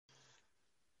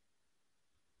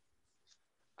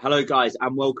Hello, guys,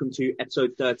 and welcome to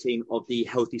episode 13 of the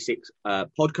Healthy Six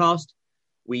podcast.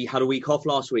 We had a week off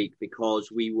last week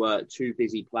because we were too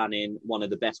busy planning one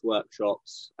of the best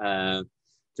workshops to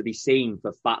be seen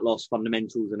for fat loss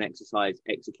fundamentals and exercise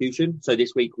execution. So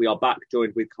this week we are back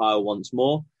joined with Kyle once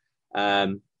more.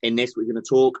 In this, we're going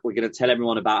to tell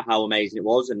everyone about how amazing it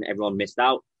was and everyone missed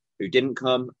out who didn't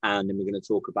come. And then we're going to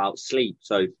talk about sleep.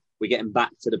 So we're getting back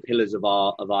to the pillars of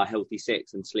our Healthy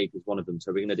Six, and sleep is one of them.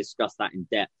 So we're going to discuss that in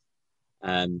depth.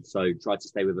 So try to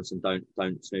stay with us and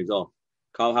don't snooze off.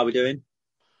 Kyle, how are we doing?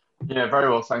 Yeah, very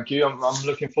well, thank you. I'm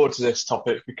looking forward to this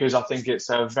topic because I think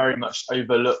it's a very much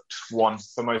overlooked one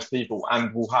for most people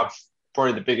and will have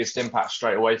probably the biggest impact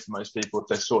straight away for most people if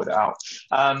they sort it out.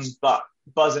 But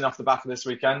buzzing off the back of this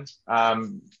weekend,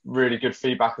 really good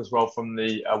feedback as well from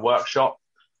the workshop.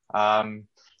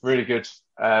 Really good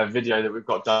video that we've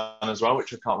got done as well,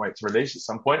 which I can't wait to release at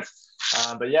some point.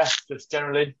 But yeah, just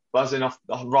generally buzzing off,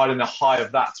 riding the high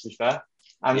of that, to be fair.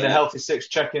 And the Healthy Six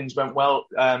check-ins went well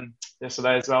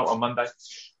yesterday as well, on Monday.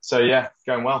 So yeah,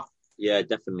 going well. Yeah,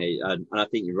 definitely. And I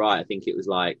think you're right. I think it was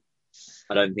I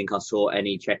don't think I saw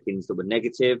any check-ins that were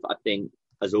negative. I think,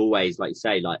 as always, like you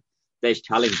say, there's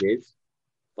challenges,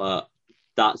 but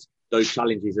those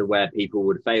challenges are where people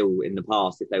would fail in the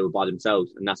past if they were by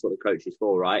themselves. And that's what the coach is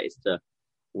for, right?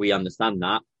 We understand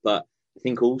that. But I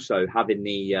think also having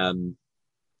the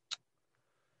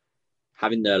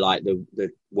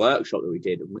workshop that we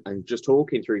did and just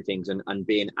talking through things and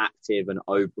being active and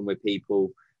open with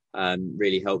people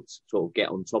really helped sort of get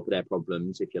on top of their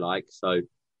problems, if you like. So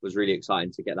it was really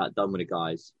exciting to get that done with the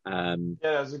guys.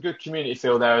 There's a good community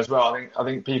feel there as well. I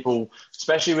think people,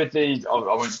 especially with I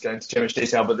won't go into too much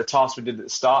detail, but the task we did at the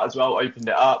start as well, opened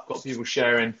it up, got people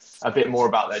sharing a bit more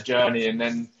about their journey, and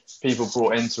then people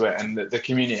brought into it, and the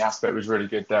community aspect was really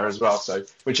good there as well. So,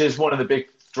 which is one of the big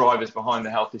drivers behind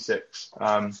the Healthy Six.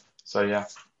 Yeah,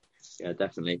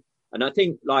 definitely. And I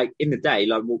think in the day,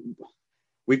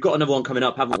 we've got another one coming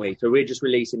up, haven't we? So we're just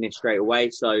releasing this straight away.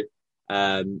 So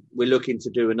we're looking to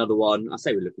do another one. I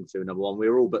say we're looking to do another one.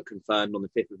 We're all but confirmed on the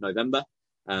 5th of November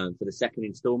for the second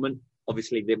instalment.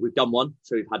 Obviously, we've done one,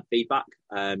 so we've had feedback.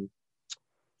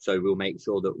 So we'll make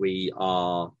sure that we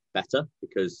are better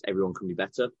because everyone can be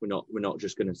better. We're not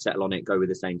just going to settle on it, go with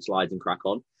the same slides and crack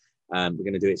on. We're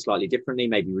going to do it slightly differently,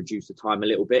 maybe reduce the time a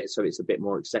little bit so it's a bit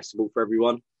more accessible for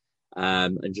everyone,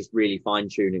 and just really fine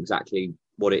tune exactly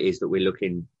what it is that we're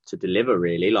looking to deliver,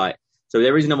 really. So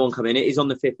there is another one coming. It is on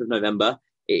the 5th of November.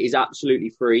 It is absolutely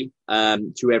free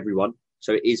to everyone.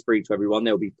 So it is free to everyone.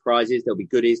 There'll be prizes, there'll be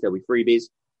goodies, there'll be freebies.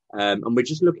 And we're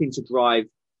just looking to drive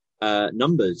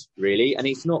numbers, really. And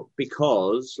it's not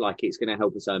because it's going to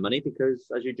help us earn money, because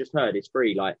as you just heard, it's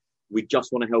free. We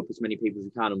just want to help as many people as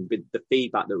we can. And with the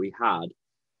feedback that we had,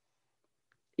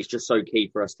 it's just so key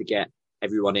for us to get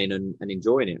everyone in and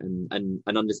enjoying it and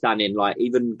understanding,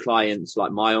 even clients,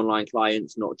 my online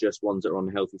clients, not just ones that are on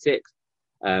the Healthy Six,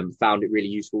 found it really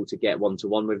useful to get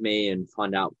one-to-one with me and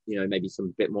find out, maybe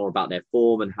some bit more about their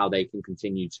form and how they can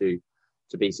continue to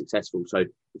be successful. So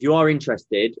if you are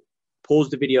interested,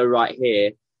 pause the video right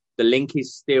here. The link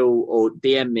is still, or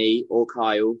DM me or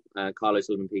Kyle, Carlos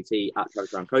Sullivan PT at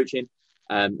Travis Brown Coaching,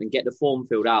 and get the form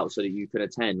filled out so that you can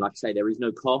attend. Like I say, there is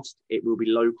no cost. It will be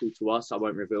local to us. I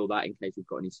won't reveal that in case we've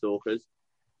got any stalkers,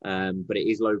 but it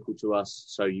is local to us.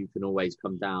 So you can always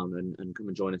come down and come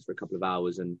and join us for a couple of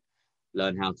hours and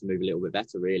learn how to move a little bit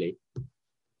better, really.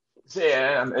 So,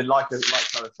 and like I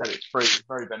said, it's free. It's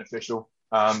very beneficial.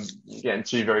 You're getting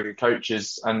two very good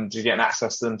coaches and you're getting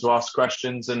access to them to ask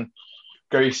questions and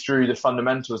go through the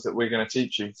fundamentals that we're going to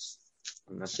teach you.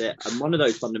 And that's it. And one of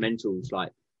those fundamentals,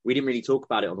 we didn't really talk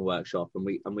about it on the workshop, and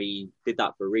we did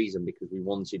that for a reason, because we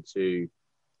wanted to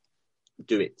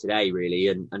do it today, really.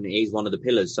 And it is one of the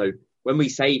pillars. So when we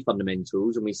say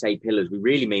fundamentals and we say pillars, we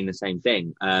really mean the same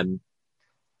thing.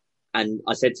 And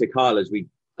I said to Kyle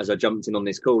as I jumped in on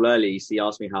this call early, he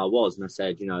asked me how I was, and I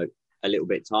said, a little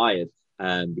bit tired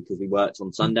because we worked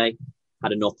on Sunday,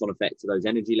 had a knock-on effect to those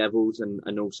energy levels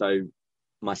and also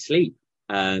my sleep.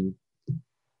 Now,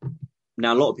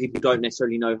 a lot of people don't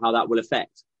necessarily know how that will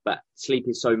affect, but sleep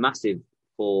is so massive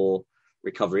for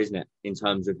recovery, isn't it? In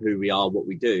terms of who we are, what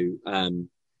we do. And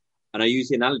I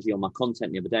used the analogy on my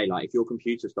content the other day, if your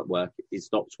computer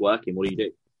stops working, what do you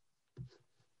do?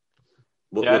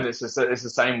 It's the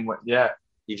same. Yeah.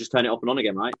 You just turn it off and on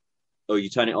again, right? Or you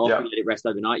turn it off and let it rest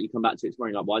overnight. You come back to it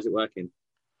tomorrow, why is it working?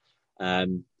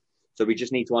 So we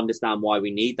just need to understand why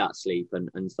we need that sleep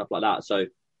and stuff like that. So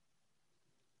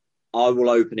I will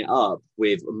open it up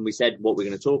with, and we said what we're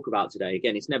going to talk about today.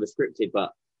 Again, it's never scripted,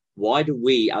 but why do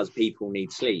we as people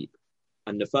need sleep?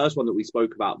 And the first one that we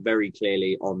spoke about very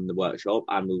clearly on the workshop,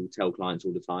 and we'll tell clients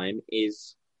all the time,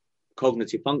 is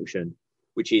cognitive function,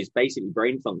 which is basically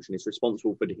brain function. It's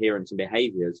responsible for adherence and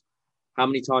behaviors. How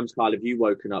many times, Kyle, have you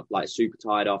woken up like super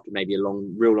tired after maybe a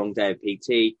real long day of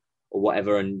PT or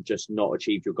whatever, and just not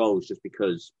achieved your goals just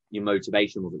because your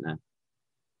motivation wasn't there?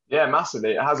 Yeah,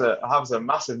 massively. It has a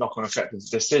massive knock-on effect of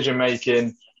decision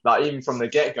making. Like even from the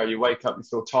get-go, you wake up, you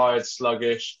feel tired,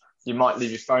 sluggish. You might leave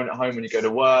your phone at home when you go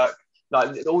to work.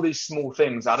 Like all these small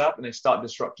things add up and they start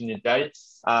disrupting your day.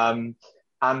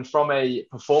 And from a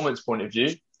performance point of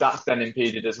view, that's then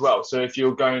impeded as well. So if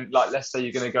you're going, like, let's say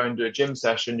you're going to go and do a gym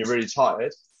session, you're really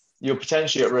tired, you're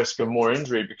potentially at risk of more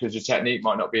injury because your technique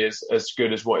might not be as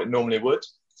good as what it normally would.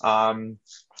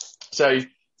 So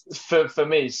for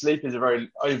me, sleep is a very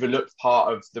overlooked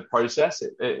part of the process.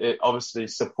 It obviously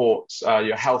supports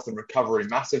your health and recovery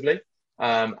massively.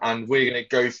 And we're going to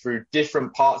go through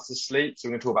different parts of sleep. So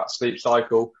we're going to talk about sleep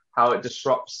cycle, how it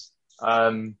disrupts,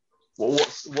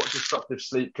 what disruptive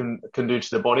sleep can do to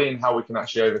the body and how we can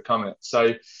actually overcome it.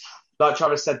 So like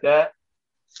Travis said there,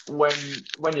 when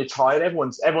you're tired,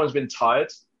 everyone's been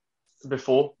tired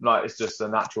before. Like it's just a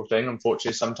natural thing,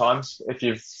 unfortunately. Sometimes if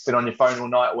you've been on your phone all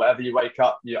night or whatever, you wake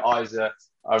up, your eyes are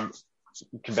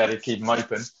you can barely keep them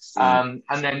open. And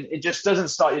then it just doesn't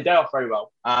start your day off very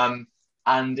well.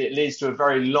 And it leads to a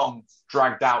very long,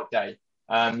 dragged out day.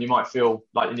 You might feel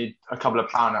like you need a couple of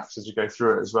power naps as you go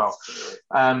through it as well.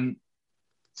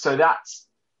 So that's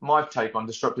my take on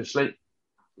disruptive sleep.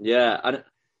 Yeah, and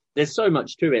there's so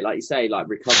much to it, like you say, like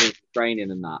recovering,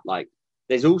 training and that. Like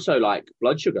there's also like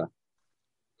blood sugar.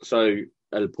 So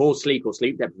poor sleep or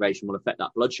sleep deprivation will affect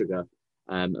that blood sugar.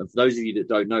 And for those of you that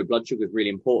don't know, blood sugar is really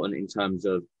important in terms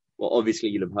of, well, obviously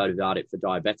you'll have heard about it for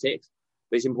diabetics,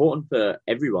 but it's important for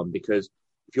everyone because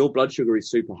if your blood sugar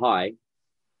is super high,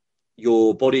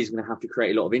 your body is going to have to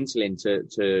create a lot of insulin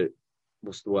to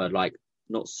what's the word, like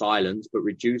not silence, but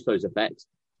reduce those effects.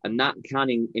 And that can,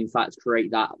 in fact,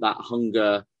 create that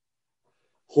hunger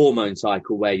hormone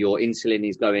cycle where your insulin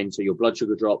is going, so your blood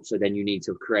sugar drops. So then you need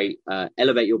to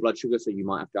elevate your blood sugar. So you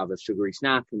might have to have a sugary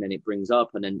snack and then it brings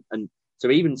up. And so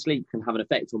even sleep can have an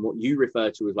effect on what you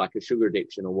refer to as like a sugar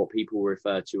addiction or what people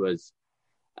refer to as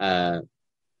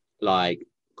like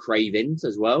cravings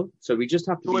as well. So we just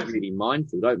have to be really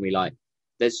mindful, don't we? Like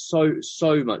there's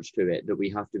so much to it that we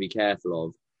have to be careful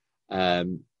of,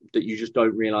 that you just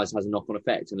don't realize has a knock-on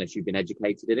effect unless you've been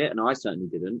educated in it. And I certainly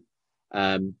didn't.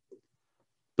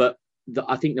 But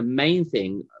I think the main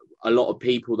thing a lot of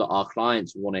people that our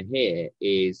clients want to hear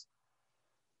is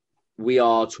we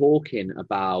are talking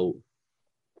about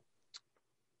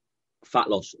fat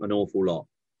loss an awful lot.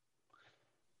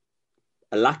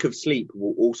 A lack of sleep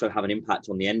will also have an impact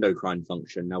on the endocrine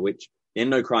function. Now, which the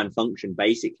endocrine function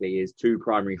basically is two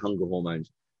primary hunger hormones.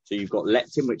 So you've got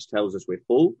leptin, which tells us we're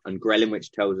full, and ghrelin,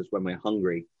 which tells us when we're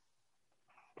hungry.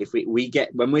 If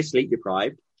when we're sleep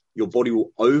deprived, your body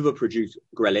will overproduce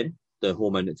ghrelin, the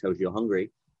hormone that tells you you're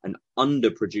hungry, and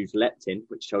underproduce leptin,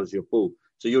 which tells you you're full.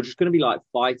 So you're just going to be like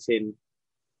fighting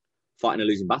a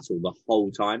losing battle the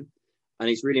whole time. And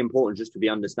it's really important just to be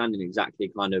understanding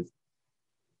exactly kind of,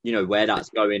 you know, where that's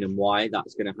going and why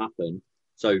that's going to happen.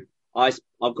 So I've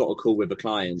got a call with a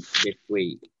client this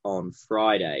week on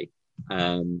Friday,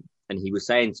 and he was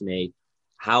saying to me,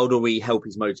 how do we help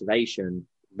his motivation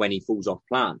when he falls off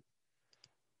plan?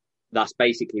 That's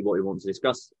basically what we want to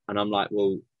discuss. And I'm like,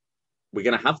 well, we're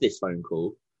going to have this phone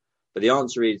call, but the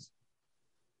answer is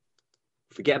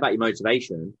forget about your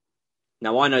motivation.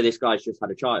 Now, I know this guy's just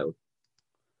had a child.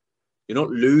 You're not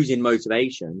losing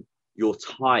motivation. You're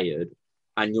tired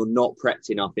and you're not prepped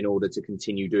enough in order to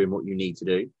continue doing what you need to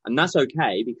do. And that's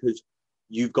okay, because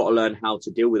you've got to learn how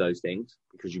to deal with those things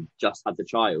because you've just had the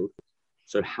child.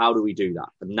 So how do we do that?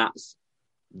 And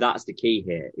that's the key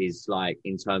here, is like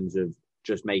in terms of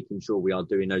just making sure we are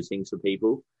doing those things for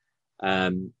people.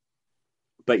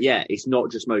 But yeah, it's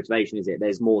not just motivation, is it?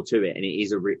 There's more to it, and it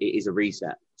is a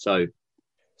reset. So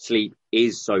sleep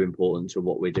is so important to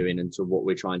what we're doing and to what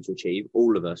we're trying to achieve.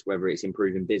 All of us, whether it's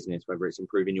improving business, whether it's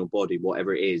improving your body,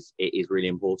 whatever it is really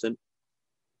important.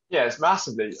 Yeah, it's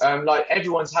massively. Like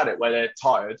everyone's had it where they're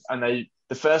tired and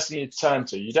the first thing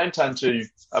you don't turn to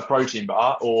a protein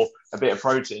bar or a bit of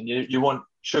protein. You want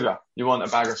sugar, you want a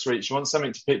bag of sweets, you want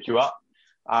something to pick you up.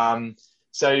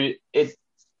 So it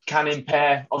can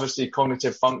impair obviously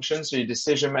cognitive function. So your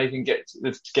decision making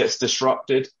gets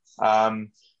disrupted.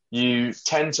 You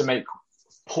tend to make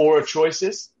poorer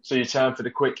choices. So you turn for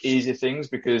the quick, easier things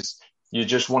because you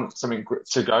just want something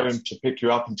to go and to pick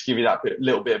you up and to give you that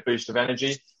little bit of boost of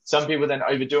energy. Some people then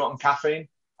overdo it on caffeine.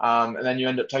 And then you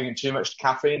end up taking too much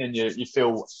caffeine and you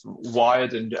feel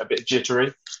wired and a bit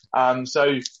jittery.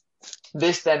 So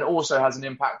this then also has an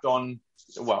impact on,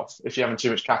 well, if you're having too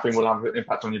much caffeine, will have an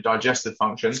impact on your digestive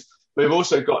function. But we've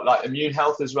also got like immune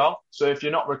health as well. So if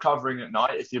you're not recovering at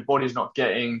night, if your body's not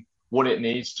getting what it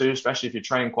needs to, especially if you're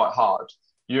training quite hard,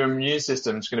 your immune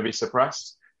system is going to be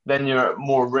suppressed. Then you're at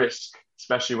more risk,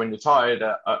 especially when you're tired,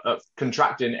 of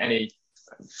contracting any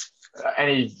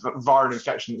viral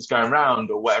infection that's going around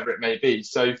or whatever it may be.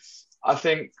 So I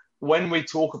think when we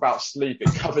talk about sleep,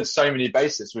 it covers so many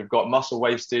bases. We've got muscle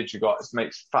wastage, it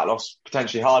makes fat loss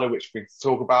potentially harder, which we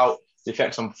talk about, the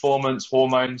effects on performance,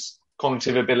 hormones,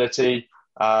 cognitive ability,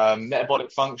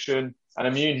 metabolic function, and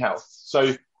immune health.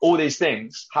 So all these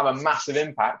things have a massive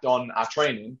impact on our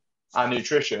training, our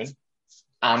nutrition,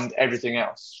 and everything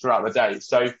else throughout the day.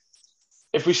 So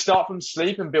if we start from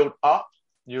sleep and build up,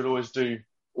 you'll always do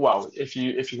well. If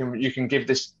you can give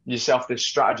yourself this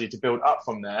strategy to build up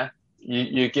from there,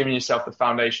 you're giving yourself the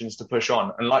foundations to push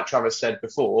on. And like Travis said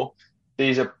before,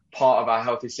 these are part of our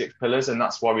healthy 6 pillars, and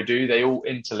that's why they all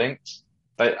interlinked.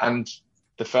 And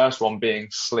the first one being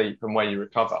sleep and where you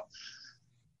recover.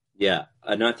 Yeah,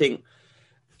 and I think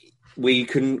we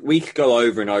could go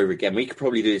over and over again. We could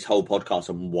probably do this whole podcast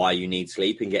on why you need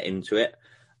sleep and get into it.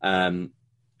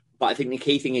 But I think the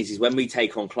key thing is when we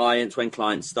take on clients, when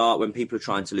clients start, when people are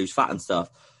trying to lose fat and stuff,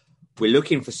 we're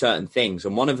looking for certain things.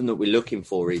 And one of them that we're looking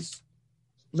for is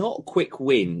not quick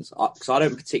wins, because I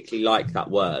don't particularly like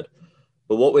that word.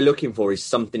 But what we're looking for is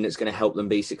something that's going to help them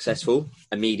be successful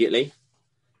immediately.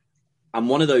 And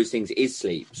one of those things is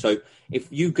sleep. So if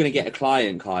you're going to get a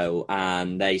client, Kyle,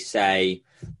 and they say,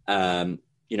 they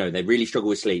really struggle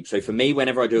with sleep. So for me,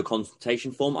 whenever I do a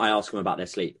consultation form, I ask them about their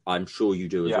sleep. I'm sure you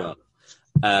do as well.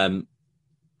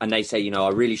 And they say, I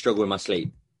really struggle with my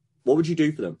sleep. What would you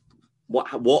do for them?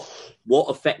 What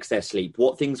affects their sleep?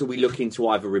 What things are we looking to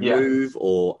either remove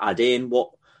or add in?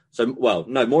 More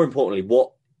importantly,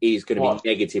 what is going to be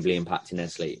negatively impacting their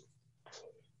sleep?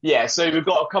 Yeah, so we've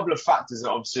got a couple of factors that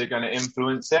obviously are going to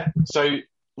influence it. So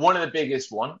one of the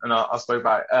biggest one, and I spoke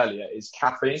about it earlier, is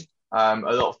caffeine. A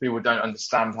lot of people don't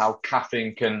understand how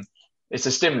caffeine it's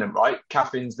a stimulant, right?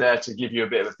 Caffeine's there to give you a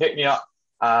bit of a pick-me-up.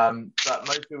 But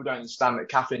most people don't understand that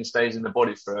caffeine stays in the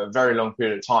body for a very long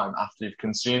period of time after you've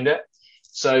consumed it.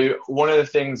 So one of the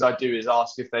things I do is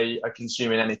ask if they are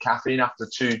consuming any caffeine after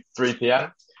 2-3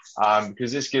 p.m.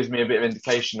 Because this gives me a bit of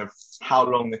indication of how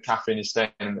long the caffeine is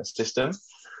staying in the system.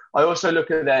 I also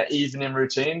look at their evening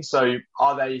routine. So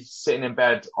are they sitting in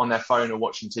bed on their phone or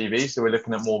watching TV? So we're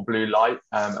looking at more blue light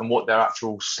and what their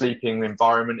actual sleeping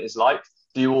environment is like.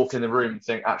 Do you walk in the room and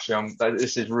think, actually,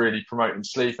 this is really promoting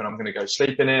sleep and I'm going to go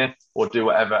sleep in here or do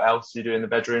whatever else you do in the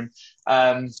bedroom?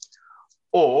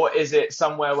 Or is it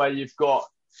somewhere where you've got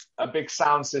a big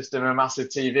sound system and a massive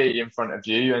TV in front of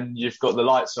you and you've got the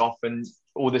lights off and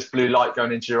all this blue light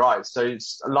going into your eyes? So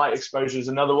light exposure is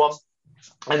another one.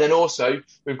 And then also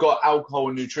we've got alcohol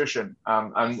and nutrition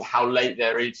and how late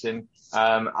they're eating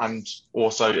and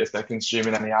also if they're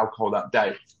consuming any alcohol that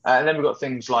day. And then we've got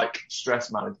things like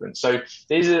stress management. So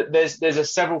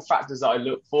there's several factors that I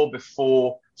look for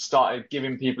before started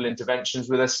giving people interventions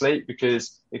with their sleep,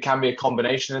 because it can be a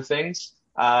combination of things.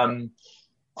 I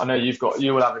know you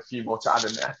will have a few more to add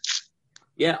in there.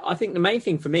 Yeah, I think the main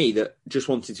thing for me that just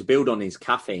wanted to build on is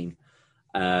caffeine.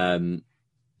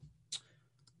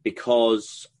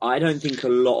 Because I don't think a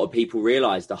lot of people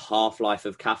realise the half-life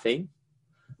of caffeine.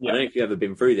 Yeah. I don't know if you've ever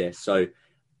been through this. So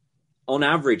on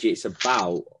average, it's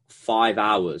about 5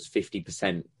 hours,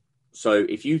 50%. So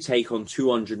if you take on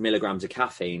 200 milligrams of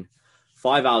caffeine,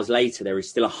 5 hours later, there is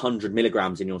still 100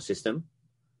 milligrams in your system.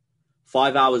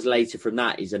 5 hours later from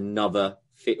that is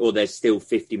there's still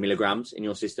 50 milligrams in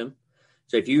your system.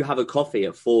 So if you have a coffee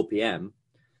at 4 p.m.,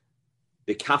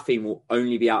 the caffeine will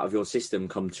only be out of your system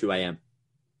come 2 a.m.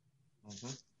 Mm-hmm.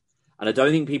 And I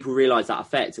don't think people realise that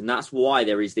effect. And that's why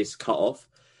there is this cut-off.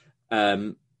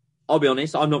 I'll be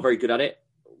honest, I'm not very good at it.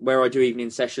 Where I do evening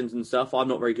sessions and stuff, I'm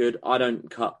not very good. I don't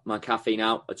cut my caffeine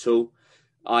out at all.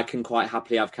 I can quite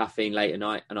happily have caffeine late at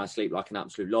night and I sleep like an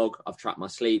absolute log. I've tracked my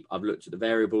sleep. I've looked at the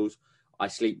variables. I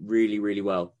sleep really, really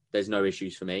well. There's no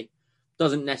issues for me.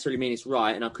 Doesn't necessarily mean it's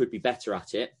right and I could be better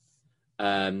at it.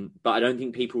 But I don't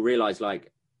think people realise,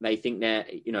 they think they're,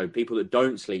 people that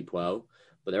don't sleep well,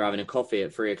 but they're having a coffee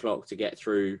at 3 o'clock to get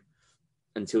through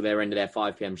until their end of their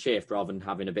 5 p.m. shift, rather than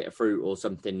having a bit of fruit or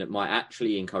something that might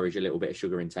actually encourage a little bit of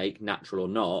sugar intake, natural or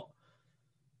not.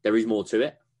 There is more to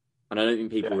it. And I don't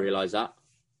think people realise that.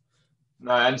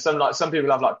 No, and some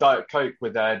people have Diet Coke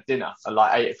with their dinner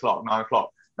at 8 o'clock, 9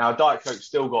 o'clock. Now, Diet Coke's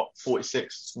still got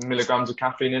 46 milligrams of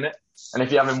caffeine in it. And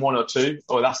if you're having one or two,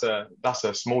 that's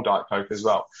a small Diet Coke as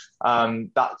well.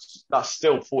 That's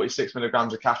still 46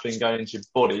 milligrams of caffeine going into your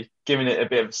body, giving it a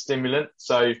bit of a stimulant.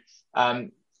 So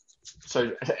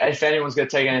if anyone's going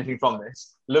to take anything from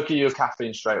this, look at your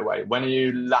caffeine straight away. When are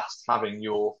you last having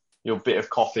your bit of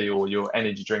coffee or your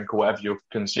energy drink or whatever you're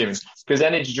consuming? Because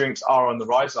energy drinks are on the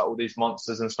rise, like all these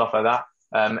Monsters and stuff like that.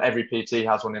 Every PT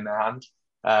has one in their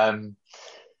hand.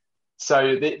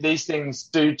 So these things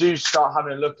do start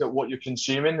having a look at what you're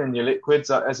consuming and your liquids.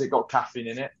 Has it got caffeine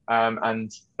in it?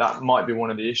 And that might be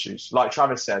one of the issues. Like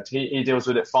Travis said, he deals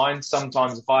with it fine.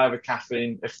 Sometimes if I have a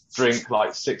caffeine drink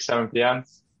like 6, 7 p.m,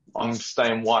 I'm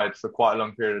staying wired for quite a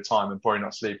long period of time and probably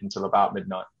not sleeping until about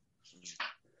midnight.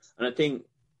 And I think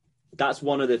that's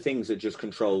one of the things that just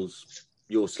controls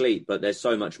your sleep, but there's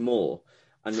so much more.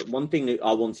 And one thing that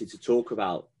I wanted to talk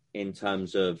about in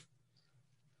terms of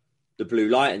the blue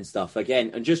light and stuff,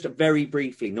 again, and just very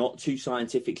briefly, not too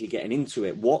scientifically getting into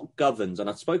it, what governs, and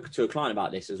I spoke to a client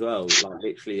about this as well, like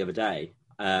literally the other day.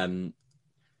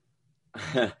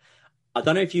 I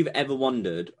don't know if you've ever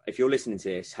wondered, if you're listening to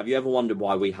this, have you ever wondered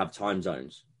why we have time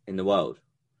zones in the world?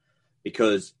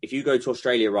 Because if you go to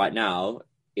Australia right now,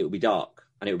 it will be dark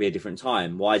and it will be a different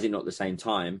time. Why is it not the same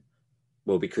time?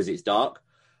 Well, because it's dark.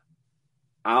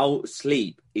 Our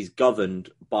sleep is governed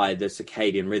by the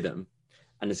circadian rhythm,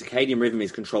 and the circadian rhythm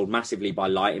is controlled massively by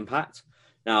light impact.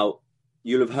 Now,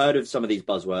 you'll have heard of some of these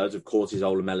buzzwords of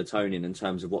cortisol and melatonin in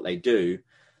terms of what they do.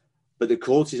 But the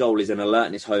cortisol is an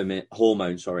alertness hormone,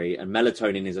 and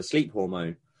melatonin is a sleep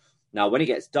hormone. Now, when it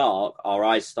gets dark, our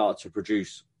eyes start to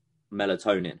produce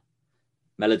melatonin.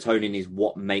 Melatonin is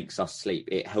what makes us sleep.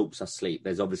 It helps us sleep.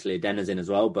 There's obviously adenosine as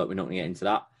well, but we're not going to get into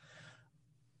that.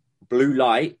 Blue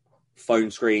light, phone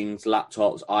screens,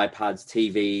 laptops, iPads,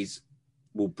 TVs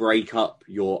will break up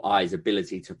your eye's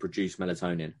ability to produce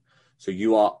melatonin. So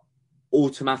you are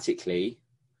automatically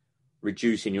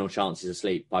reducing your chances of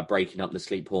sleep by breaking up the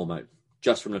sleep hormone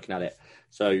just from looking at it.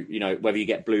 So, whether you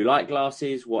get blue light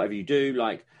glasses, whatever you do,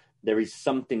 like there is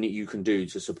something that you can do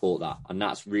to support that. And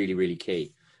that's really, really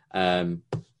key.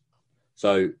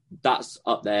 So that's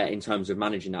up there in terms of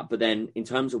managing that. But then in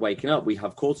terms of waking up, we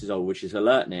have cortisol, which is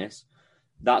alertness.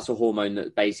 That's a hormone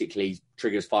that basically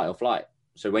triggers fight or flight.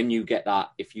 So when you get that,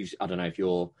 if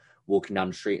you're walking down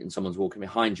the street and someone's walking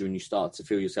behind you and you start to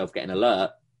feel yourself getting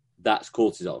alert, that's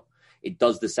cortisol. It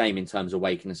does the same in terms of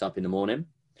waking us up in the morning.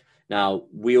 Now,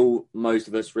 most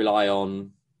of us rely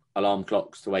on alarm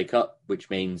clocks to wake up, which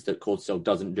means that cortisol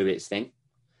doesn't do its thing,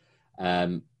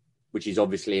 which is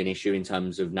obviously an issue in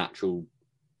terms of natural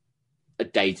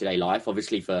day-to-day life.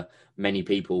 Obviously, for many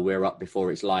people, we're up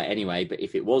before it's light anyway. But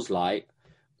if it was light,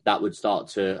 that would start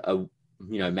to,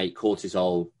 make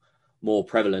cortisol more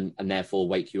prevalent and therefore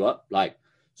wake you up.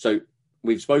 So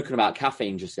we've spoken about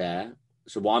caffeine just there.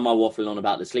 So why am I waffling on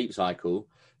about the sleep cycle?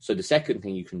 So the second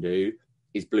thing you can do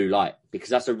is blue light, because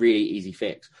that's a really easy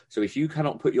fix. So if you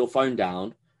cannot put your phone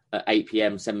down at 8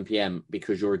 p.m, 7 p.m.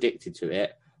 because you're addicted to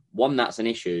it, 1, that's an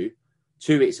issue.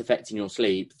 2, it's affecting your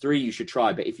sleep. 3, you should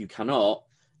try. But if you cannot,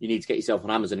 you need to get yourself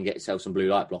on Amazon and get yourself some blue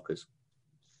light blockers.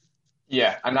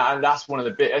 Yeah, and that's one of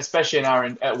the bit, especially in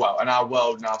our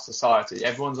world, in our society.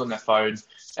 Everyone's on their phone.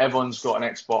 Everyone's got an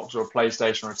Xbox or a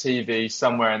PlayStation or a TV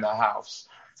somewhere in their house.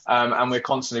 And we're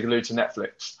constantly glued to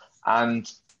Netflix.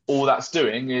 And all that's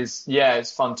doing is,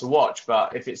 it's fun to watch.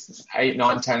 But if it's 8,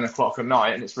 9, 10 o'clock at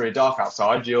night and it's really dark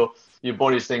outside, your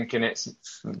body's thinking it's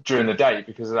during the day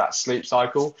because of that sleep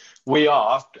cycle.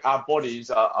 Our bodies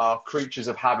are creatures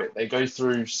of habit. They go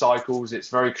through cycles. It's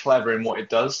very clever in what it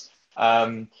does.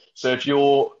 So if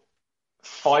you're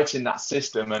fighting that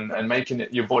system and making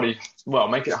it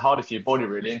harder for your body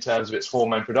really in terms of its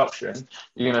hormone production,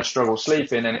 you're going to struggle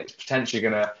sleeping, and it's potentially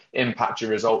going to impact your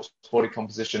results, body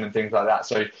composition and things like that.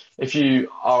 So if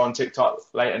you are on TikTok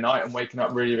late at night and waking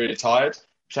up really, really tired,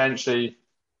 potentially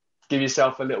give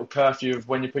yourself a little curfew of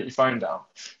when you put your phone down.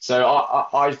 So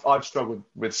I've struggled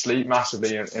with sleep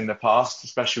massively in the past,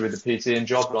 especially with the PT and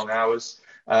job, long hours.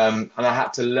 And I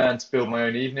had to learn to build my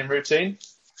own evening routine.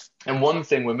 And one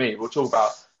thing with me, we'll talk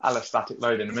about allostatic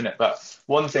load in a minute, but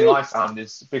one thing I found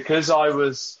is because I have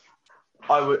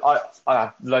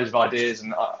loads of ideas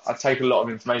and I take a lot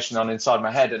of information on inside my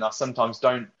head, and I sometimes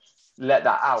don't let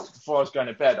that out. Before I was going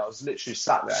to bed, I was literally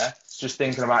sat there just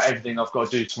thinking about everything I've got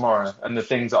to do tomorrow and the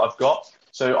things that I've got.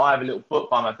 So I have a little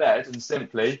book by my bed, and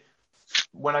simply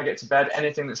when I get to bed,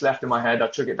 anything that's left in my head, I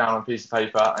chuck it down on a piece of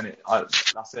paper, and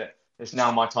that's it. It's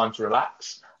now my time to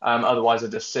relax. Otherwise, I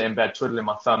just sit in bed twiddling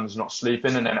my thumbs, not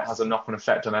sleeping, and then it has a knock-on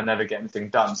effect and I never get anything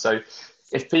done. So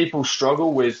if people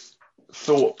struggle with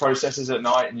thought processes at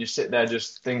night and you sit there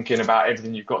just thinking about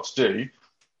everything you've got to do,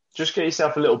 just get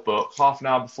yourself a little book, half an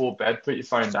hour before bed, put your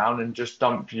phone down and just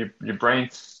dump your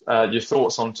your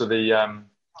thoughts onto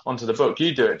the book.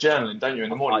 You do it, journaling, don't you, in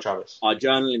the morning, Travis? I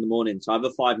journal in the morning. So I have a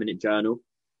 5-minute journal.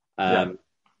 And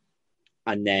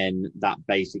then that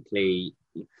basically,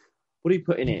 what do you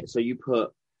put in it? So you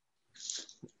put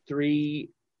three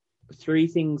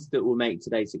things that will make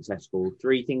today successful,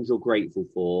 3 things you're grateful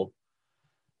for,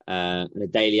 and a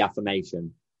daily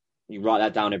affirmation. You write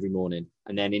that down every morning.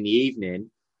 And then in the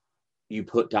evening, you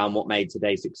put down what made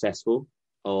today successful,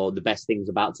 or the best things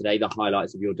about today, the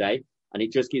highlights of your day. And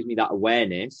it just gives me that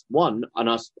awareness. One, and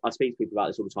I speak to people about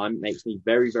this all the time, it makes me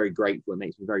very, very grateful. It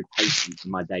makes me very patient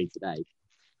in my day to day.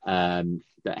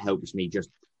 That helps me just,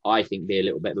 I think, be a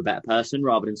little bit of a better person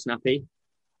rather than snappy.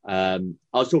 I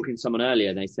was talking to someone earlier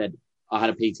and they said, I had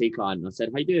a PT client and I said,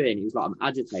 how you doing? He was like, I'm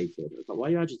agitated. I was like, why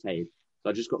are you agitated? So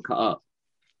I just got cut up.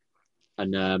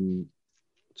 And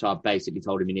so I basically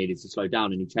told him he needed to slow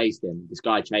down, and he chased him. This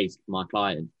guy chased my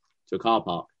client to a car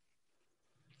park.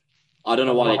 I don't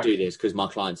know why they do this, because my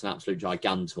client's an absolute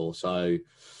gigantor. So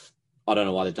I don't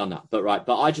know why they've done that.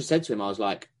 But I just said to him, I was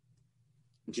like,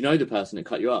 do you know the person that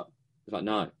cut you up? He was like,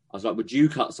 no. I was like, would you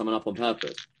cut someone up on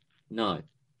purpose? No.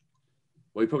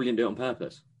 Well, you probably didn't do it on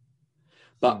purpose.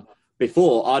 But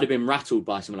before, I'd have been rattled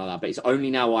by something like that. But it's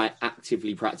only now I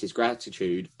actively practice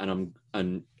gratitude, and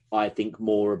I think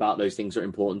more about those things that are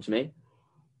important to me.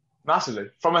 Massively.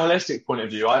 From a holistic point of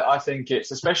view, I think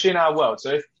it's, especially in our world.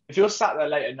 So if you're sat there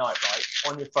late at night, right,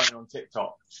 on your phone on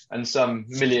TikTok, and some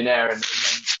millionaire and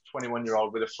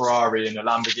 21-year-old with a Ferrari and a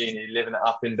Lamborghini living it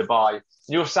up in Dubai, and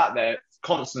you're sat there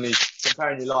constantly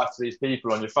comparing your life to these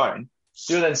people on your phone,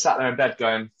 you're then sat there in bed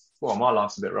going, well, my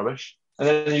life's a bit rubbish. And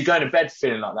then you go to bed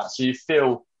feeling like that. So you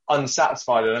feel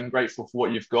unsatisfied and ungrateful for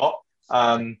what you've got.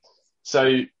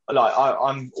 So like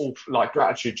I'm all like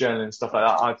gratitude journaling and stuff like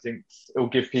that. I think it will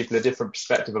give people a different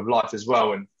perspective of life as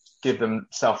well, and give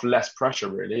themselves less pressure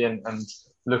really, and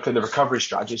look at the recovery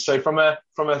strategies. So from a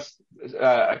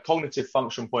cognitive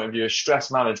function point of view,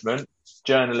 stress management,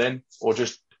 journaling, or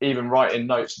just even writing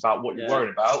notes about what you're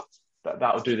worried about,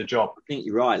 that'll do the job. I think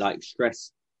you're right. Like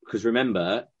stress, because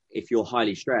remember, if you're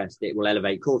highly stressed, it will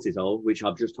elevate cortisol, which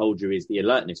I've just told you is the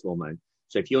alertness hormone.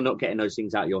 So if you're not getting those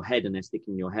things out of your head and they're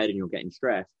sticking in your head and you're getting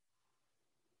stressed,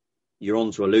 you're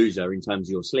onto a loser in terms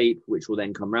of your sleep, which will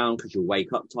then come round because you'll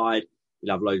wake up tired,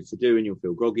 you'll have loads to do and you'll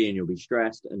feel groggy and you'll be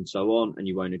stressed and so on, and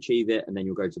you won't achieve it. And then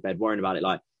you'll go to bed worrying about it.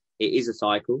 Like, it is a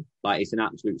cycle, like it's an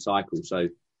absolute cycle. So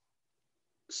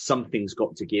something's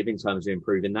got to give in terms of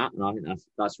improving that. And I think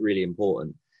that's really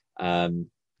important.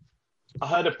 I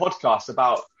heard a podcast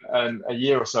about a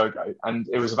year or so ago, and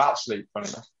it was about sleep, funny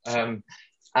enough.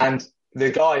 And the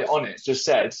guy on it just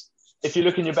said, if you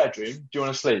look in your bedroom, do you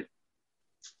want to sleep?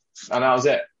 And that was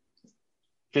it.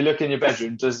 If you look in your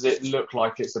bedroom, does it look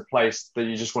like it's a place that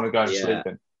you just want to go and sleep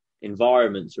in?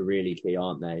 Environments are really key,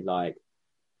 aren't they? Like,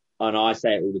 and I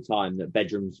say it all the time that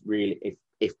bedrooms really,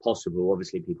 if possible,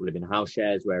 obviously people live in house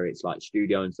shares where it's like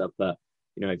studio and stuff, but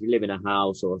you know, if you live in a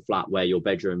house or a flat where your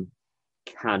bedroom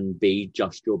can be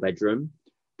just your bedroom,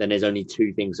 then there's only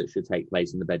 2 things that should take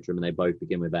place in the bedroom, and they both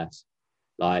begin with S.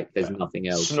 Like, there's nothing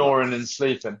else. Snoring and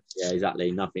sleeping. Yeah,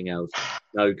 exactly. Nothing else.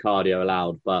 No cardio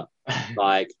allowed. But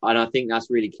like, and I think that's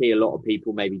really key. A lot of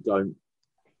people maybe don't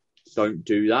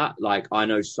do that. Like, I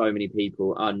know so many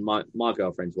people, and my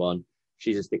girlfriend's one.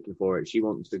 She's a stickler for it.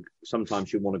 Sometimes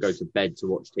she'll want to go to bed to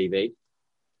watch TV.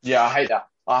 Yeah, I hate that.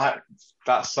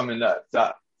 That's something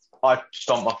that I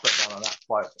stomped my foot down on that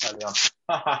quite early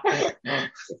on.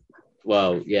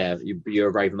 Well, yeah, you're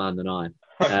a braver man than I.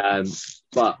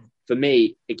 But for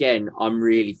me, again, I'm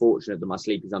really fortunate that my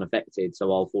sleep is unaffected.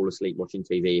 So I'll fall asleep watching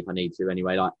TV if I need to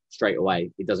anyway, like straight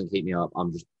away. It doesn't keep me up.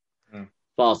 I'm just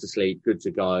fast asleep, good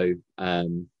to go,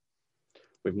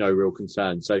 with no real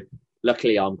concern. So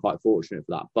luckily I'm quite fortunate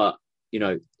for that. But, you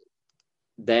know,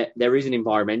 there is an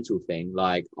environmental thing.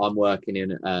 Like, I'm working.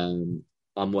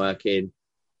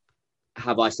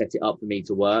 Have I set it up for me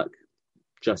to work?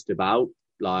 Just about.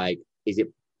 Like, is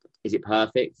it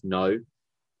perfect? No.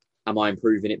 Am I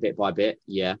improving it bit by bit?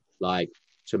 Yeah. Like,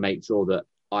 to make sure that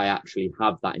I actually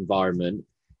have that environment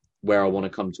where I want to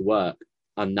come to work.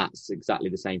 And that's exactly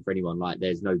the same for anyone. Like,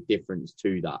 there's no difference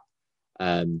to that.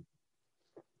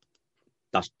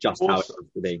 That's just how it has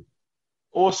to be.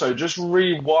 Also, just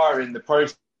rewiring the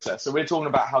process. So we're talking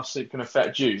about how sleep can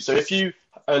affect you. So if you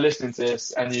are listening to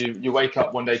this and you wake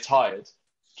up one day tired,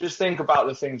 just think about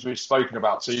the things we've spoken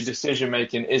about. So your decision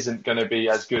making isn't going to be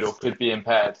as good or could be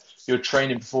impaired. Your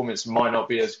training performance might not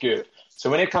be as good. So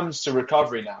when it comes to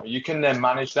recovery now, you can then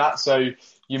manage that. So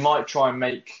you might try and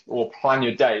make or plan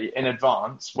your day in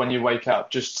advance when you wake up,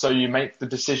 just so you make the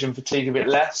decision fatigue a bit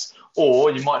less.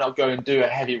 Or you might not go and do a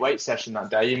heavy weight session that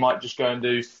day. You might just go and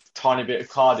do a tiny bit of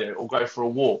cardio or go for a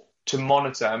walk to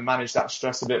monitor and manage that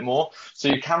stress a bit more. So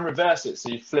you can reverse it. So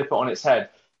you flip it on its head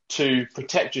to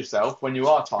protect yourself when you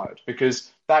are tired, because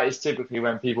that is typically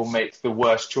when people make the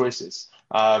worst choices.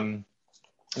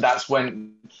 That's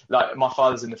when, like my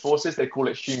father's in the forces, they call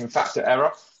it human factor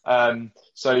error.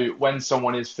 So when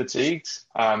someone is fatigued,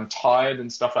 tired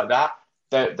and stuff like that,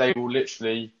 they will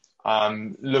literally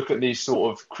look at these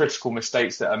sort of critical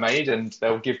mistakes that are made, and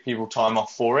they'll give people time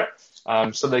off for it,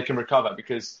 so they can recover,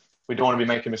 because we don't want to be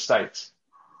making mistakes.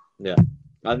 Yeah.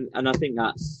 And I think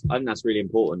that's really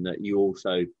important that you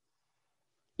also,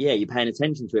 you're paying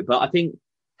attention to it. But I think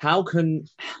how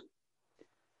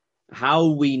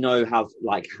we know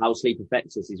how sleep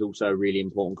affects us is also a really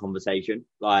important conversation.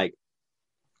 Like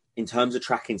in terms of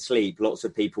tracking sleep, lots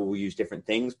of people will use different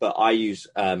things, but I use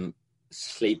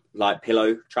sleep like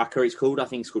pillow tracker. It's called, I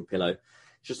think it's called Pillow. It's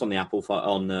just on the Apple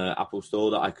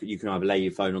store that you can either lay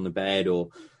your phone on the bed or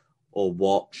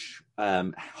watch.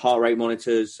 Heart rate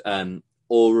monitors,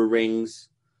 Aura rings.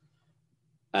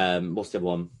 What's the other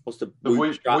one? What's the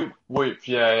Whoop,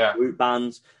 yeah. Whoop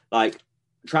bands. Like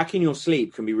tracking your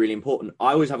sleep can be really important.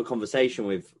 I always have a conversation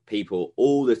with people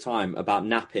all the time about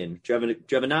napping. Do you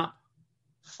ever nap?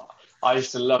 I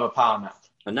used to love a power nap.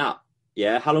 A nap?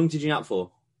 Yeah. How long did you nap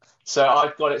for? So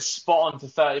I've got it spot on to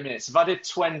 30 minutes. If I did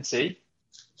 20,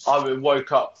 I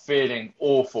woke up feeling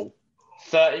awful.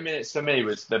 30 minutes for me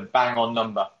was the bang on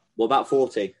number. What about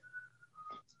 40?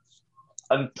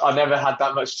 And I never had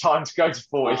that much time to go to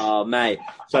 40. Oh, mate.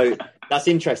 So that's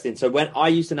interesting. So when I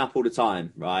used to nap all the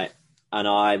time, right? And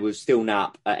I would still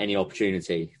nap at any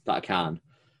opportunity that I can.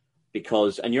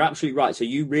 And you're absolutely right. So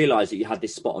you realise that you had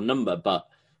this spot on number, but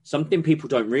something people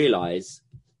don't realise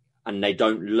and they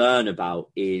don't learn about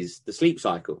is the sleep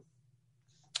cycle.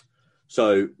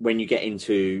 So when you get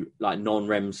into like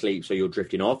non-REM sleep, so you're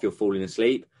drifting off, you're falling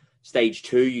asleep. Stage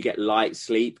 2, you get light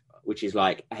sleep, which is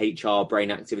like HR,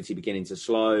 brain activity beginning to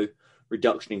slow,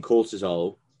 reduction in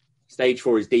cortisol. Stage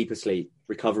 4 is deeper sleep,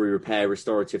 recovery, repair,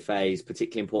 restorative phase,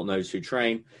 particularly important those who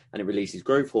train, and it releases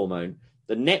growth hormone.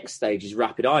 The next stage is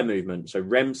rapid eye movement, so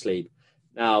REM sleep.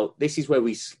 Now, this is where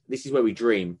we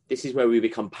dream. This is where we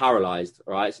become paralyzed,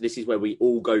 all right? So this is where we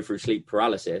all go through sleep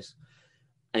paralysis.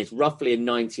 And it's roughly a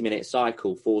 90-minute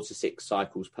cycle, 4 to 6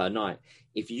 cycles per night.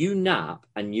 If you nap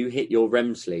and you hit your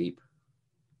REM sleep,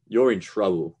 you're in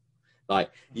trouble.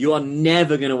 Like, you are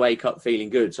never going to wake up feeling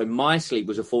good. So my sleep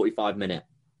was a 45-minute.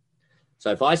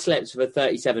 So if I slept for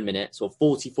 37 minutes or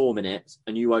 44 minutes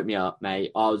and you woke me up,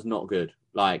 mate, I was not good.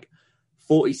 Like,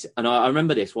 40, and I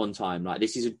remember this one time, like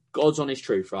this is a God's honest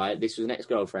truth, right? This was an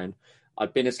ex-girlfriend.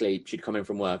 I'd been asleep. She'd come in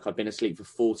from work. I'd been asleep for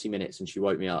 40 minutes and she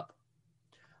woke me up.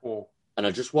 Oh. And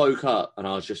I just woke up and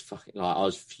I was just fucking like, I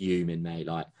was fuming, mate.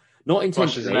 Like, not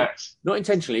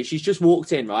intentionally. She's just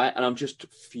walked in, right? And I'm just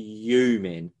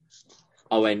fuming.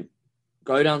 I went,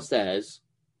 go downstairs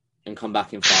and come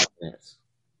back in 5 minutes.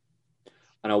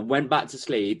 And I went back to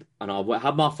sleep and I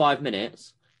had my 5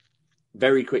 minutes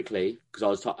very quickly because I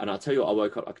was and I'll tell you what, I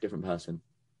woke up like a different person.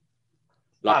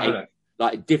 Like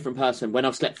a different person. When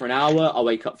I've slept for an hour, I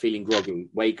wake up feeling groggy,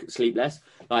 sleep less.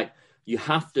 Like, you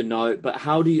have to know, but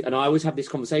how do you, and I always have this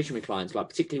conversation with clients, like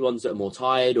particularly ones that are more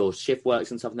tired or shift works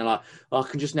and stuff, and they're like, oh, I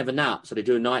can just never nap. So they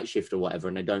do a night shift or whatever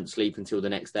and they don't sleep until the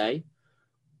next day.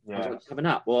 Yeah. Like, have a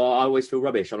nap. Well, I always feel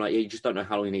rubbish. I'm like, you just don't know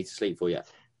how long you need to sleep for yet.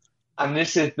 And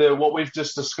this is what we've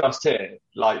just discussed here.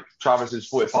 Like, Travis is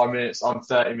 45 minutes, I'm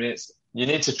 30 minutes. You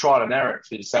need to trial and error it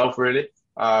for yourself, really.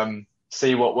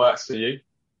 See what works for you.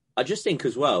 I just think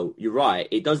as well, you're right.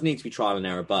 It does need to be trial and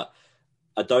error, but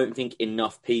I don't think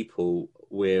enough people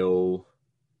will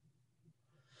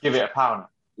give it a pound.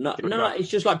 No, it's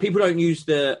just like people don't use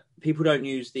the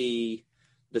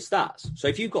stats. So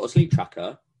if you've got a sleep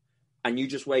tracker and you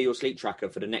just wear your sleep tracker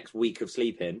for the next week of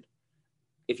sleeping,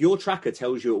 if your tracker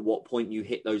tells you at what point you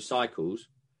hit those cycles,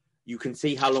 you can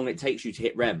see how long it takes you to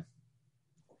hit REM.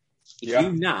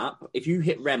 If you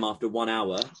hit REM after 1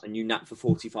 hour and you nap for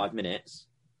 45 minutes,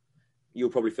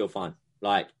 you'll probably feel fine.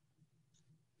 Like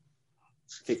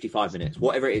 55 minutes,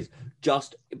 whatever it is.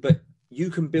 But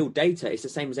you can build data. It's the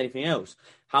same as anything else.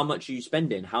 How much are you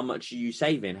spending? How much are you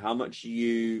saving? How much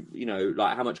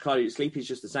how much cardio? Sleep is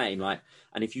just the same. Like,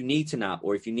 and if you need to nap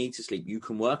or if you need to sleep, you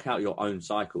can work out your own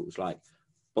cycles. Like,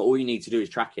 but all you need to do is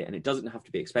track it, and it doesn't have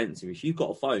to be expensive. If you've got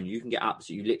a phone, you can get apps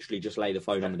that you literally just lay the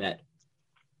phone on the bed.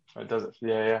 It does it.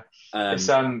 Yeah. It's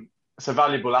a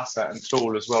valuable asset and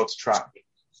tool as well to track.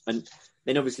 And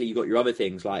then obviously you've got your other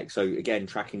things like, so again,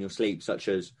 tracking your sleep, such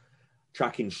as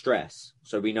tracking stress.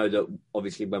 So we know that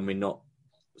obviously when we're not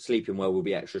sleeping well, we'll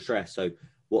be extra stressed. So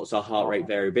what's our heart rate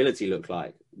variability look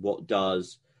like? What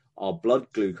does our blood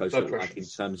glucose look like in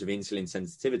terms of insulin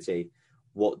sensitivity?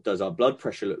 What does our blood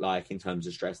pressure look like in terms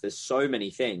of stress? There's so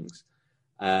many things.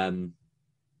 And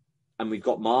we've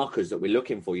got markers that we're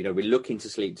looking for. We're looking to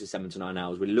sleep to 7 to 9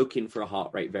 hours. We're looking for a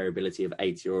heart rate variability of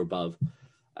 80 or above.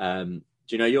 Do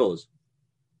you know yours?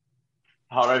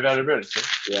 Heart rate variability?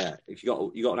 Yeah. If you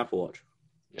got an Apple Watch?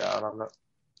 Yeah, I'll have that.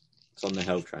 It's on the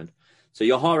health trend. So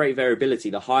your heart rate variability,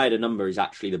 the higher the number is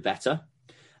actually the better.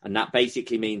 And that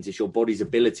basically means it's your body's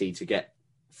ability to get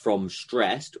from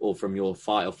stressed or from your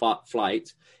fight or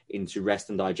flight into rest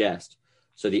and digest.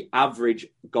 So the average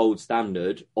gold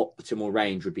standard optimal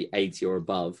range would be 80 or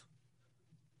above.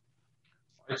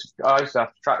 I used to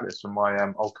have to track this from my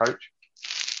old coach.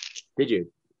 Did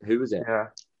you? Who was it? Yeah.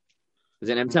 Was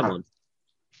it an M10 one?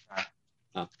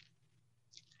 Yeah.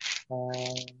 Oh.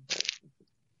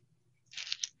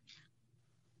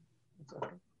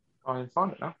 I can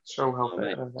find it now. So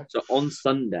helpful. So on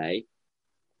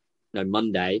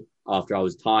Monday, after I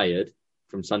was tired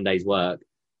from Sunday's work,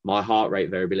 my heart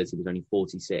rate variability was only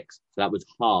 46. So that was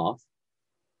half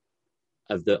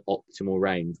of the optimal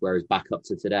range, whereas back up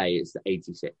to today, it's the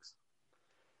 86.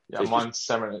 Yeah, so mine's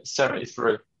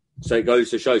 73. So it goes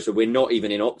to show, so we're not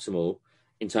even in optimal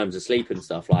in terms of sleep and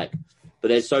stuff but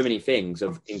there's so many things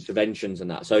of interventions and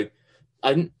that. So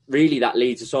really that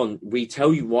leads us on. We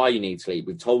tell you why you need sleep.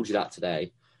 We've told you that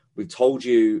today. We've told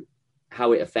you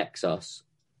how it affects us.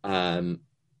 And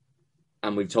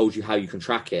we've told you how you can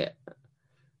track it.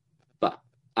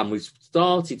 And we've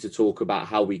started to talk about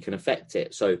how we can affect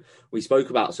it. So we spoke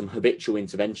about some habitual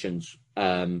interventions,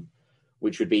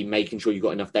 which would be making sure you've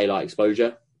got enough daylight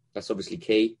exposure. That's obviously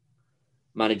key.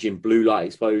 Managing blue light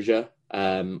exposure,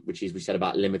 which is we said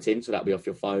about limiting, so that'll be off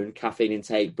your phone. Caffeine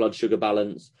intake, blood sugar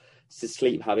balance,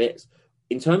 sleep habits.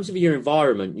 In terms of your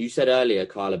environment, you said earlier,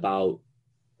 Kyle, about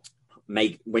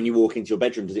when you walk into your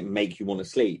bedroom, does it make you want to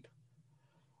sleep?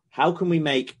 How can we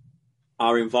make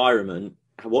our environment,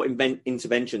 what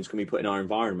interventions can we put in our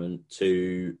environment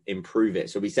to improve it?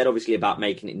 So we said obviously about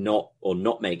making it not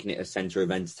making it a centre of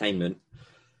entertainment.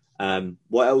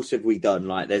 What else have we done?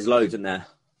 There's loads in there.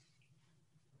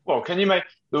 Well, can you make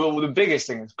the biggest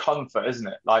thing is comfort, isn't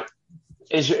it?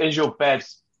 Is your bed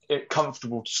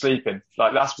comfortable to sleep in?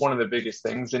 That's one of the biggest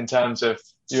things in terms of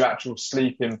your actual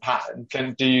sleeping pattern.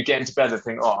 Do you get into bed and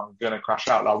think, I'm going to crash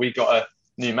out? We got a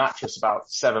new mattress about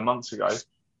 7 months ago,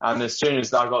 and as soon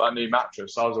as I got that new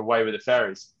mattress, I was away with the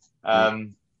fairies.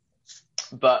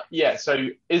 But yeah, so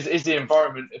is the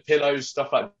environment, pillows,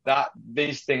 stuff like that,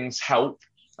 these things help.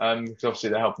 Because obviously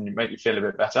they're helping you make you feel a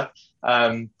bit better.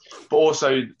 But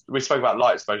also we spoke about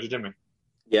light exposure, didn't we?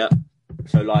 Yeah.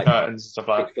 So curtains and stuff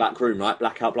like that. Black room, right?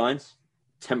 Blackout blinds,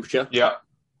 temperature. Yeah.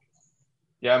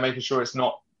 Yeah, making sure it's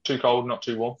not too cold, not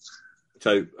too warm.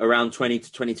 So around 20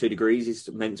 to 22 degrees is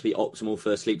meant to be optimal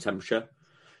for sleep temperature.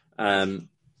 And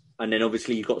then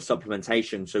obviously you've got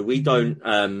supplementation. So we don't,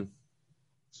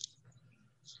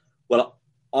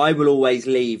 I will always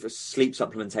leave sleep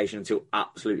supplementation until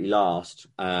absolutely last.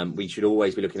 We should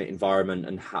always be looking at environment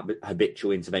and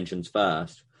habitual interventions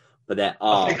first. But there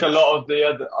are. I think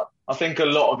a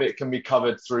lot of it can be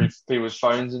covered through people's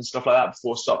phones and stuff like that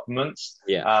before supplements.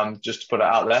 Yeah. Just to put it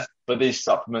out there, but these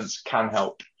supplements can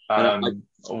help.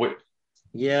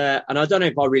 Yeah, and I don't know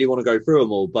if I really want to go through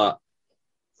them all, but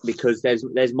because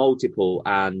there's multiple,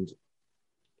 and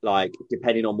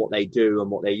depending on what they do and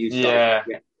what they use. Yeah.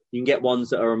 You can get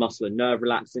ones that are a muscle and nerve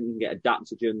relaxant. You can get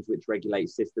adaptogens, which regulate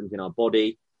systems in our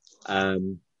body.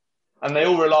 And they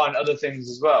all rely on other things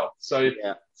as well. So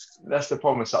yeah, that's the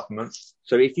problem with supplements.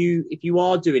 So if you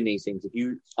are doing these things, if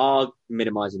you are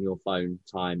minimizing your phone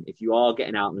time, if you are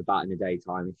getting out and about in the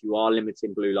daytime, if you are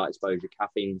limiting blue light exposure,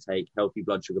 caffeine intake, healthy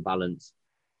blood sugar balance,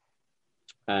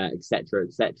 et cetera,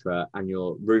 and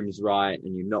your room's right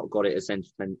and you've not got it as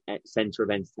centre of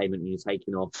entertainment and you're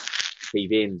taking off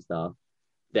TV and stuff,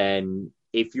 then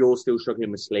if you're still struggling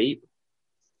with sleep,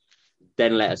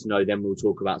 then let us know. Then we'll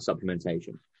talk about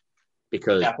supplementation,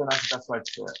 because I think that's the best way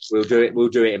to do it. We'll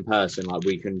do it in person.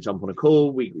 We can jump on a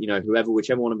call.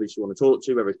 Whichever one of us you want to talk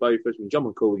to, whether it's both of us, we can jump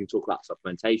on a call. We can talk about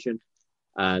supplementation.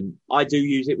 I do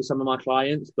use it with some of my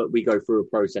clients, but we go through a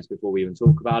process before we even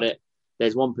talk about it.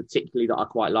 There's one particularly that I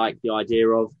quite like the idea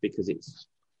of because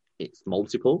it's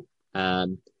multiple,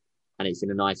 and it's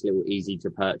in a nice little easy to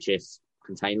purchase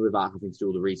container without having to do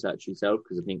all the research yourself,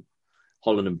 because I think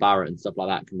Holland and Barrett and stuff like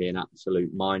that can be an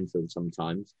absolute minefield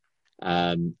sometimes.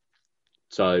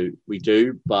 So we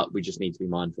do, but we just need to be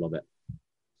mindful of it.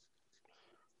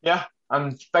 Yeah,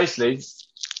 and basically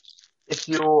if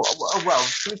you're, well,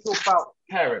 can we talk about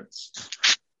parents?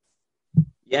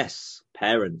 Yes,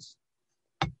 parents.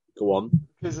 Go on,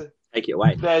 Because take it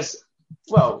away. I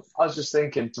was just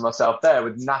thinking to myself there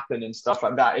with napping and stuff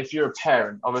like that. If you're a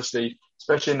parent, obviously,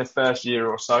 especially in the first year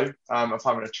or so of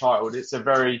having a child, it's a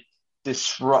very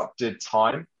disrupted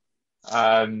time.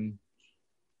 And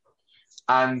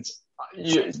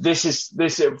in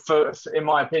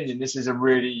my opinion, this is a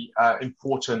really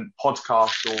important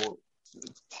podcast or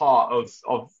part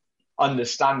of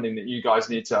understanding that you guys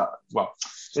need to,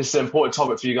 this is an important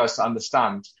topic for you guys to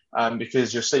understand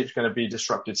because your sleep's going to be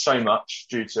disrupted so much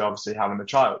due to obviously having a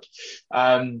child.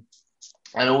 And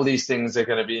all these things are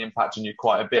going to be impacting you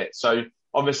quite a bit. So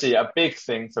obviously a big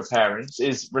thing for parents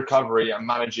is recovery and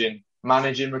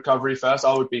managing recovery first.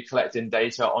 I would be collecting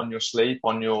data on your sleep,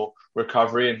 on your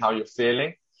recovery and how you're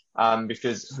feeling.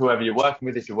 Because whoever you're working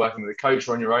with, if you're working with a coach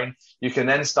or on your own, you can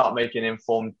then start making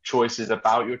informed choices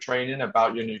about your training,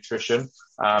 about your nutrition,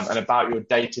 and about your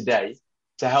day-to-day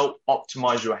to help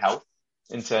optimize your health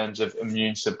in terms of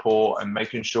immune support and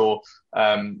making sure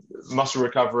muscle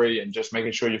recovery and just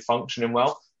making sure you're functioning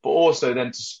well, but also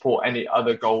then to support any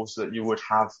other goals that you would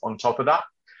have on top of that.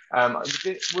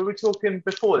 We were talking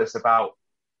before this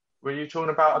were you talking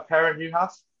about a parent you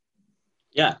have?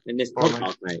 Yeah, in this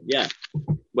podcast, mate. Yeah.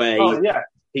 Where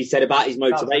he said about his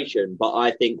motivation, but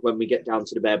I think when we get down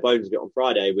to the bare bones of it on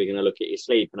Friday, we're going to look at your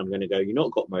sleep and I'm going to go, you're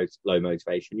not got low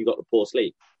motivation, you've got the poor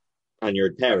sleep and you're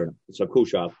a parent. So of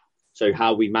course you have. So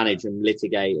how we manage and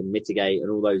litigate and mitigate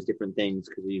and all those different things,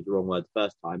 because we used the wrong word the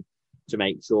first time, to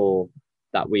make sure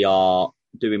that we are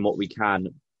doing what we can,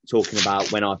 talking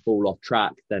about when I fall off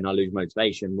track, then I lose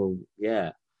motivation. Well,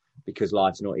 yeah, because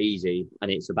life's not easy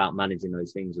and it's about managing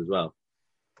those things as well.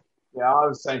 Yeah, I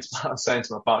was saying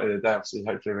to my partner the other day, obviously,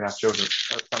 hopefully we have children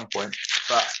at some point,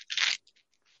 but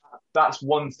that's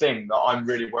one thing that I'm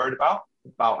really worried about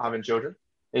having children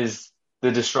is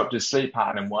the disrupted sleep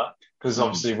pattern in work. Because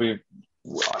obviously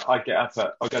I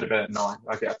go to bed at 9,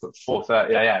 I get up at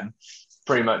 4:30 a.m.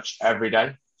 pretty much every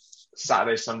day.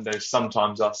 Saturday, Sunday,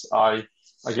 sometimes I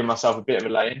give myself a bit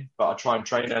of a lay-in, but I try and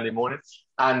train early morning.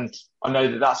 And I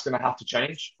know that that's going to have to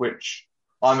change, which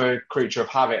I'm a creature of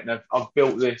habit, and I've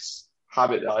built this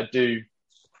habit that I do.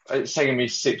 It's taken me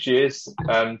 6 years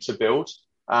to build,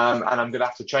 and I'm going to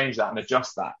have to change that and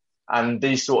adjust that. And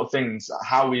these sort of things,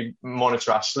 how we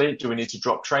monitor our sleep, do we need to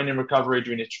drop training recovery? Do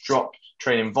we need to drop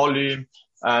training volume?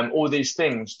 All these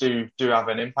things do have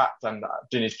an impact and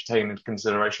do need to be taken into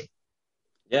consideration.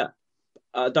 Yeah,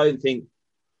 I don't think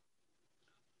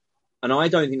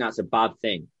that's a bad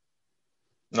thing.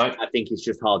 No, I think it's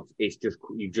just hard. It's just,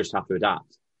 you just have to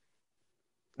adapt.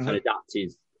 Mm-hmm. And adapt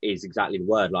is exactly the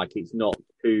word. Like, it's not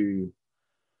too,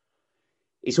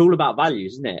 it's all about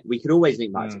values, isn't it? We could always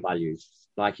link back to values.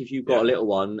 Like, if you've got a little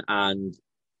one and,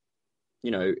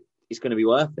 you know, it's going to be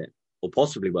worth it or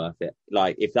possibly worth it.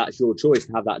 Like, if that's your choice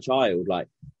to have that child, like,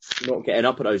 not getting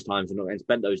up at those times or not getting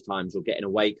spent those times or getting a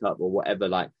wake up or whatever,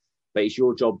 like, but it's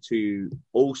your job to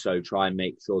also try and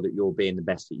make sure that you're being the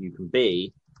best that you can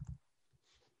be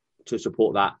to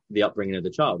support the upbringing of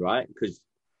the child, right? Because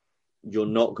you're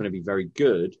not going to be very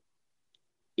good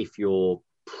if you're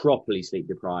properly sleep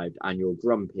deprived and you're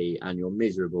grumpy and you're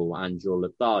miserable and you're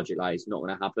lethargic. Like, it's not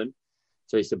going to happen.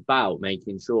 So it's about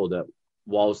making sure that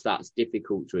whilst that's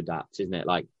difficult to adapt, isn't it?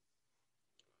 Like,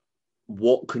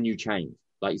 what can you change?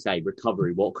 Like you say,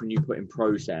 recovery, what can you put in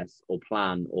process or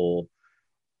plan or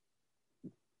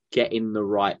get in the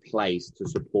right place to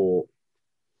support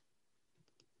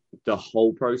the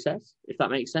whole process, if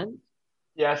that makes sense?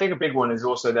 Yeah, I think a big one is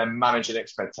also then managing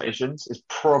expectations. Is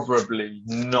probably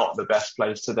not the best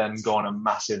place to then go on a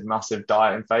massive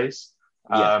dieting phase.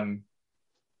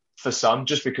 For some,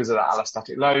 just because of that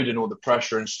allostatic load and all the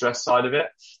pressure and stress side of it.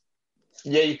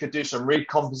 Yeah, you could do some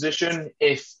recomposition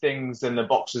if things in the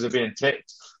boxes are being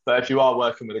ticked. But if you are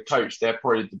working with a coach, they're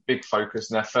probably the big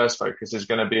focus, and their first focus is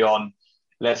going to be on,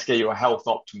 let's get your health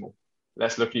optimal.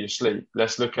 Let's look at your sleep.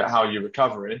 Let's look at how you're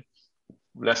recovering.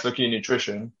 Let's look at your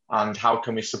nutrition and how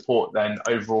can we support then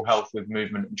overall health with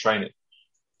movement and training.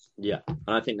 Yeah, and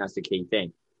I think that's the key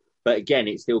thing. But again,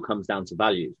 it still comes down to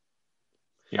values.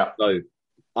 Yeah. So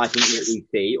I think what we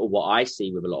see, or what I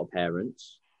see with a lot of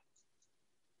parents,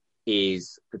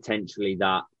 is potentially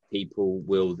that people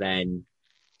will then,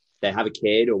 they have a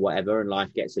kid or whatever and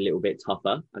life gets a little bit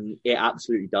tougher, and it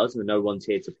absolutely does, and no one's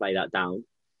here to play that down.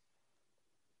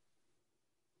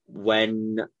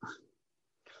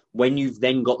 When you've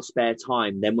then got spare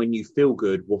time, then when you feel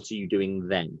good, what are you doing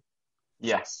then?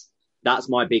 Yes. That's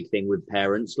my big thing with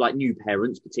parents, like new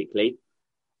parents particularly.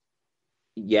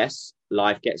 Yes,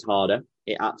 life gets harder.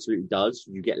 It absolutely does.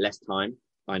 You get less time.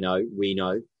 I know, we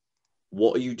know.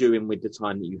 What are you doing with the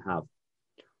time that you have?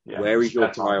 Yeah, Where is your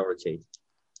spare time. priority?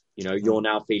 You know, you're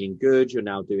now feeling good. You're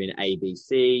now doing A, B,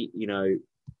 C. You know,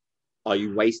 are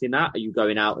you wasting that? Are you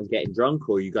going out and getting drunk,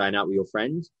 or are you going out with your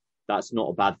friends? That's not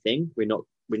a bad thing. We're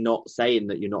not saying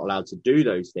that you're not allowed to do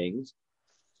those things,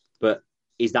 but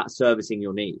is that servicing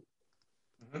your need?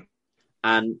 Mm-hmm.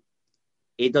 And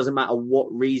it doesn't matter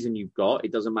what reason you've got.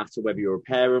 It doesn't matter whether you're a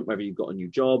parent, whether you've got a new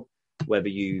job, whether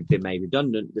you've been made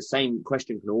redundant. The same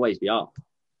question can always be asked.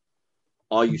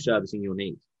 Are you servicing your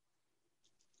needs?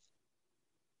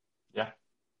 Yeah.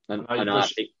 I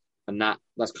think,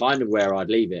 that's kind of where I'd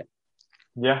leave it.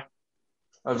 Yeah.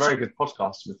 A very good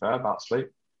podcast, to be fair, about sleep.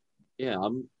 Yeah,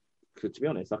 to be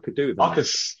honest, I could do with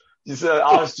that.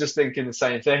 I was just thinking the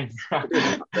same thing. But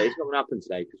it's not going to happen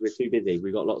today because we're too busy.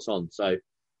 We've got lots on, so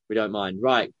we don't mind.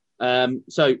 Right.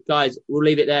 So, guys, we'll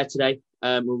leave it there today.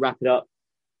 We'll wrap it up.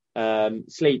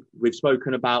 Sleep, we've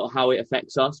spoken about how it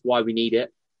affects us, why we need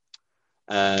it,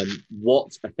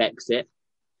 what affects it,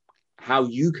 how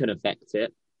you can affect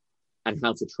it, and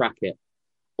how to track it.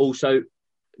 Also,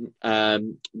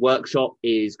 workshop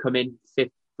is coming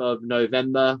 5th of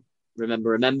November.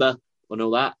 Remember, and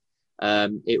all that.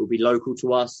 It will be local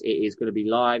to us. It is going to be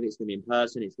live. It's going to be in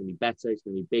person. It's going to be better. It's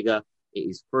going to be bigger. It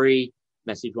is free.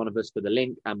 Message one of us for the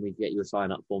link and we get you a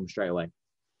sign up form straight away.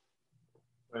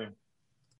 Brilliant.